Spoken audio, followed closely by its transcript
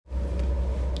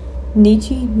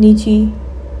Nichi Nichi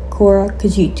Kora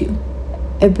Kajitu,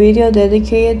 a video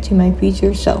dedicated to my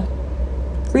future self.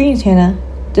 Greetings, Hannah.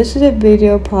 This is a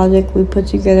video project we put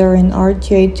together in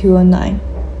ARTJ 209,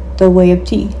 The Way of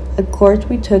Tea, a course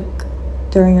we took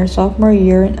during our sophomore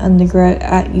year in undergrad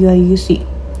at UIUC.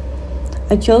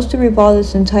 I chose to revolve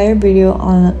this entire video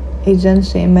on a Zen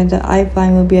statement that I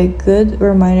find would be a good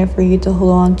reminder for you to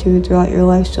hold on to throughout your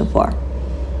life so far.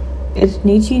 It's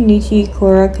Nichi Nichi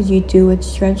Kora Kajitu,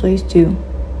 which translates to,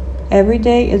 every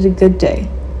day is a good day.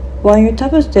 While on your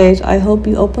toughest days, I hope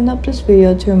you open up this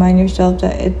video to remind yourself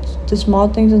that it's the small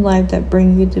things in life that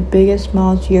bring you the biggest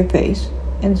smiles to your face,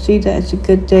 and see that it's a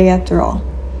good day after all.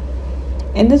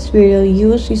 In this video, you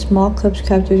will see small clips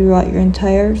captured throughout your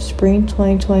entire spring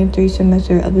 2023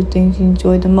 semester of the things you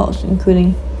enjoy the most,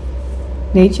 including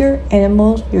nature,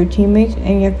 animals, your teammates,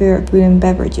 and your favorite food and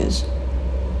beverages.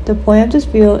 The point of this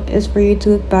video is for you to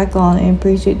look back on and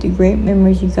appreciate the great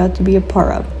memories you got to be a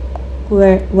part of,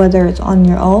 whether it's on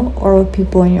your own or with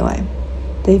people in your life.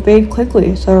 They fade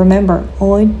quickly, so remember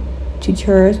only to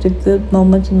cherish the good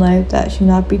moments in life that should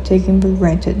not be taken for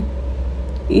granted.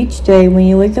 Each day when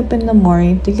you wake up in the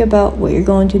morning, think about what you're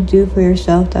going to do for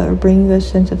yourself that will bring you a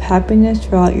sense of happiness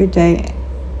throughout your day,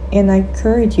 and I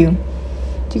encourage you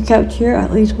to capture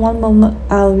at least one moment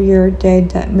out of your day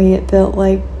that made it feel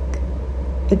like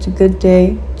it's a good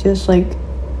day, just like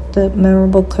the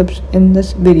memorable clips in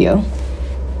this video.